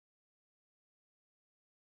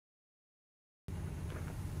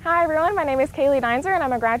Hi everyone, my name is Kaylee Deinzer and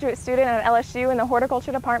I'm a graduate student at LSU in the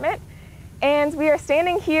horticulture department. And we are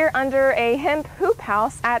standing here under a hemp hoop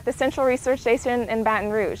house at the Central Research Station in Baton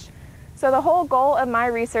Rouge. So the whole goal of my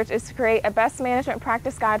research is to create a best management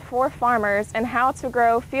practice guide for farmers and how to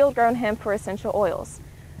grow field-grown hemp for essential oils.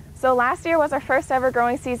 So last year was our first ever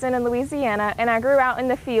growing season in Louisiana, and I grew out in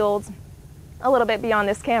the fields a little bit beyond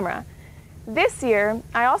this camera. This year,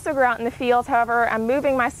 I also grew out in the fields. However, I'm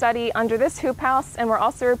moving my study under this hoop house, and we're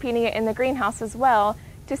also repeating it in the greenhouse as well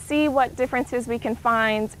to see what differences we can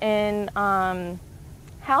find in how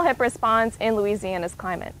hemp responds in Louisiana's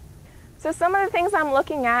climate. So some of the things I'm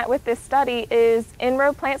looking at with this study is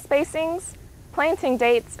in-row plant spacings, planting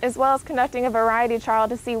dates, as well as conducting a variety trial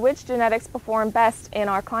to see which genetics perform best in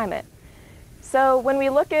our climate. So when we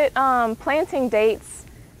look at planting dates,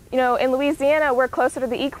 you know, in Louisiana, we're closer to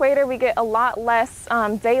the equator. We get a lot less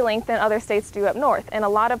day length than other states do up north, and a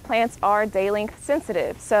lot of plants are day length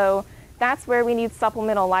sensitive. So that's where we need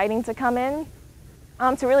supplemental lighting to come in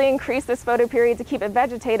to really increase this photoperiod to keep it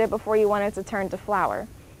vegetative before you want it to turn to flower.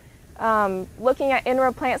 Looking at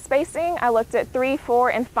in-row plant spacing, I looked at 3,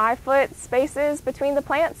 4, and 5 foot spaces between the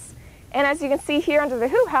plants. And as you can see here under the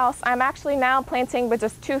hoop house, I'm actually now planting with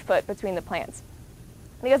just 2 foot between the plants.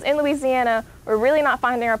 Because in Louisiana, we're really not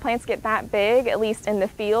finding our plants get that big, at least in the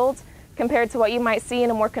field, compared to what you might see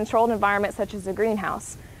in a more controlled environment such as a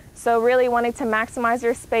greenhouse. So really wanting to maximize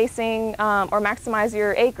your spacing or maximize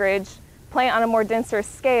your acreage, plant on a more denser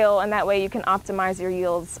scale, and that way you can optimize your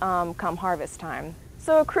yields come harvest time.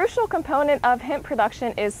 So a crucial component of hemp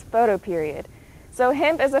production is photoperiod. So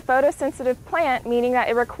hemp is a photosensitive plant, meaning that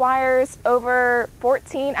it requires over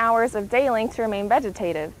 14 hours of day length to remain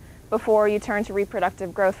vegetative before you turn to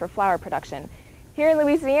reproductive growth for flower production. Here in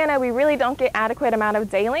Louisiana, we really don't get adequate amount of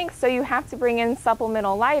day length, so you have to bring in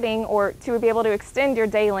supplemental lighting or to be able to extend your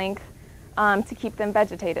day length to keep them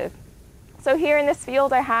vegetative. So here in this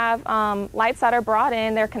field, I have lights that are brought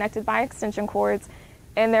in. They're connected by extension cords,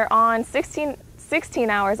 and they're on 16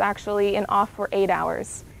 hours actually and off for 8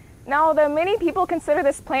 hours. Now, although many people consider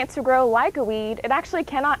this plant to grow like a weed, it actually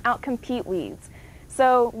cannot outcompete weeds.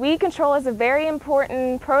 So weed control is a very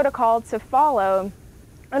important protocol to follow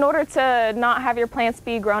in order to not have your plants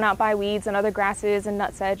be grown out by weeds and other grasses and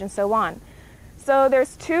nutsedge and so on. So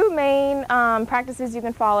there's 2 main practices you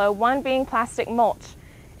can follow, one being plastic mulch.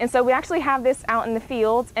 And so we actually have this out in the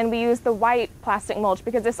fields, and we use the white plastic mulch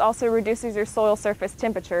because this also reduces your soil surface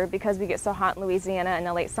temperature because we get so hot in Louisiana in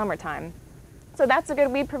the late summertime. So that's a good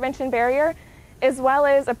weed prevention barrier, as well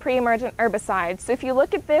as a pre-emergent herbicide. So if you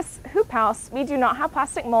look at this hoop house, we do not have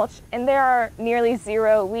plastic mulch, and there are nearly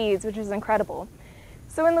 0 weeds, which is incredible.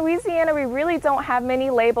 So in Louisiana, we really don't have many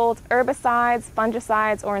labeled herbicides,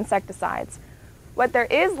 fungicides, or insecticides. What there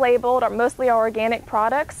is labeled are mostly organic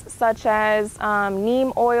products, such as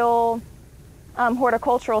neem oil,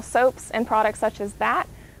 horticultural soaps, and products such as that,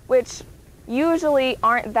 which usually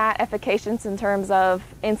aren't that efficacious in terms of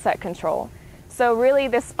insect control. So really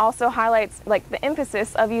this also highlights the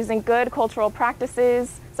emphasis of using good cultural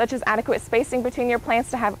practices, such as adequate spacing between your plants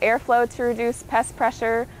to have airflow to reduce pest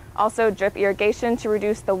pressure, also drip irrigation to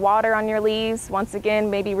reduce the water on your leaves, once again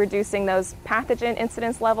maybe reducing those pathogen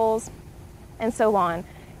incidence levels, and so on.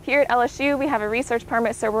 Here at LSU we have a research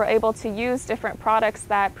permit, so we're able to use different products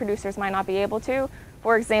that producers might not be able to.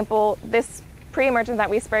 For example, this pre-emergent that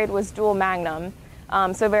we sprayed was dual magnum,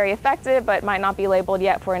 so very effective but might not be labeled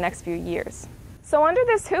yet for the next few years. So under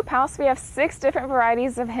this hoop house, we have 6 different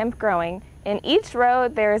varieties of hemp growing. In each row,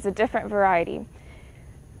 there is a different variety.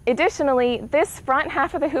 Additionally, this front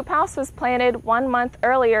half of the hoop house was planted 1 month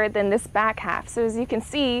earlier than this back half. So as you can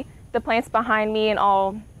see, the plants behind me and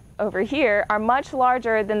all over here are much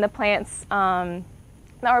larger than the plants that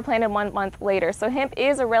were planted 1 month later. So hemp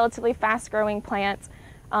is a relatively fast-growing plant,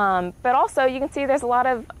 but also you can see there's a lot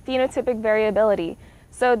of phenotypic variability.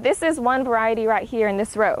 So this is one variety right here in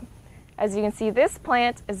this row. As you can see, this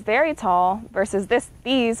plant is very tall versus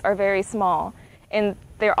these are very small. And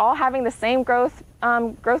they're all having the same growth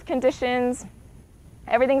conditions.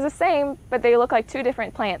 Everything's the same, but they look like 2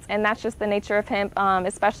 different plants. And that's just the nature of hemp,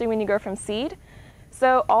 especially when you grow from seed.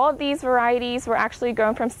 So all of these varieties were actually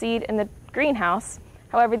grown from seed in the greenhouse.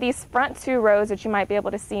 However, these front 2 rows that you might be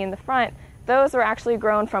able to see in the front, those were actually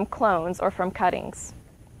grown from clones or from cuttings.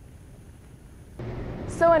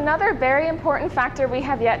 So another very important factor we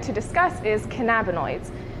have yet to discuss is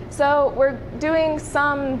cannabinoids. So we're doing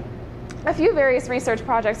a few various research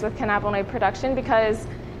projects with cannabinoid production because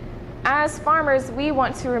as farmers, we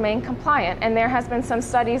want to remain compliant, and there has been some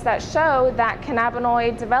studies that show that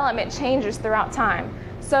cannabinoid development changes throughout time.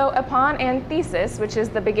 So upon anthesis, which is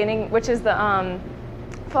the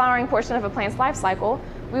flowering portion of a plant's life cycle,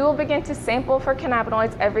 we will begin to sample for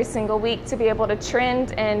cannabinoids every single week to be able to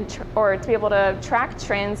trend or to be able to track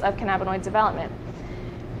trends of cannabinoid development.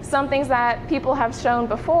 Some things that people have shown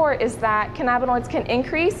before is that cannabinoids can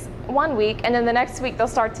increase one week, and then the next week they'll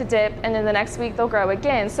start to dip, and then the next week they'll grow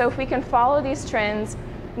again. So if we can follow these trends,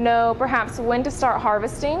 know perhaps when to start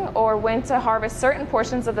harvesting or when to harvest certain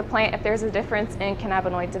portions of the plant if there's a difference in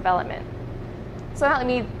cannabinoid development. So that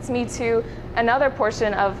leads me to another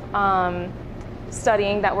portion of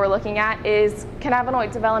studying that we're looking at is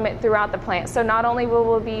cannabinoid development throughout the plant. So not only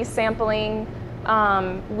will we be sampling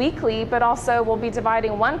weekly, but also we'll be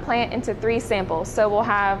dividing one plant into 3 samples. So we'll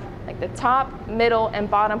have like the top, middle, and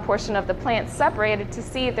bottom portion of the plant separated to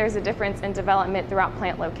see if there's a difference in development throughout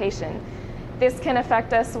plant location. This can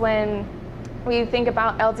affect us when we think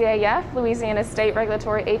about LDAF, Louisiana State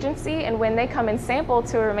Regulatory Agency, and when they come and sample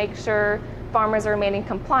to make sure farmers are remaining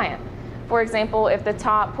compliant. For example, if the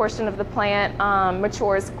top portion of the plant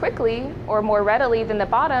matures quickly or more readily than the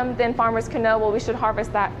bottom, then farmers can know, well, we should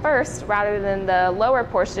harvest that first rather than the lower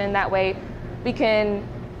portion. That way we can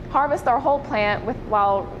harvest our whole plant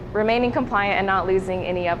while remaining compliant and not losing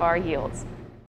any of our yields.